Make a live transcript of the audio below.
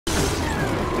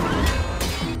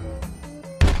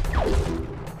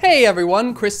Hey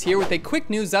everyone, Chris here with a quick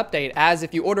news update, as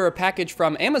if you order a package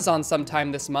from Amazon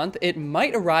sometime this month, it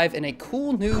might arrive in a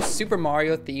cool new Super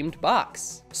Mario themed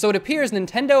box. So it appears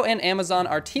Nintendo and Amazon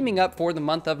are teaming up for the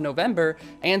month of November,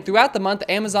 and throughout the month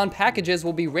Amazon packages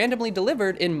will be randomly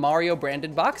delivered in Mario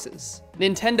branded boxes.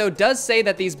 Nintendo does say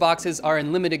that these boxes are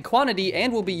in limited quantity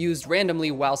and will be used randomly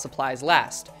while supplies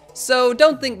last. So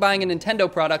don't think buying a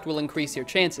Nintendo product will increase your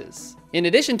chances. In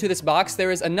addition to this box,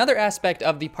 there is another aspect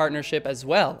of the partnership as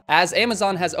well, as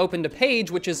Amazon has opened a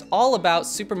page which is all about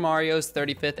Super Mario's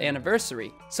 35th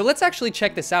anniversary. So let's actually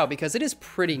check this out because it is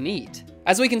pretty neat.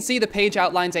 As we can see, the page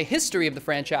outlines a history of the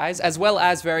franchise, as well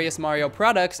as various Mario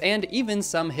products and even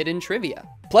some hidden trivia.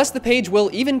 Plus, the page will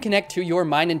even connect to your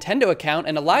My Nintendo account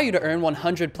and allow you to earn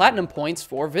 100 platinum points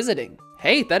for visiting.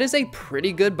 Hey, that is a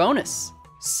pretty good bonus.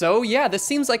 So yeah, this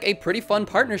seems like a pretty fun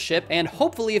partnership, and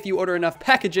hopefully if you order enough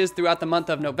packages throughout the month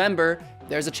of November,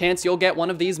 there's a chance you'll get one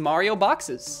of these Mario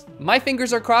boxes. My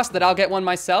fingers are crossed that I'll get one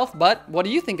myself, but what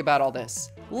do you think about all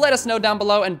this? Let us know down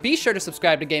below, and be sure to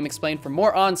subscribe to GameXplained for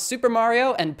more on Super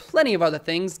Mario and plenty of other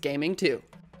things gaming too.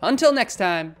 Until next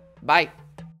time, bye.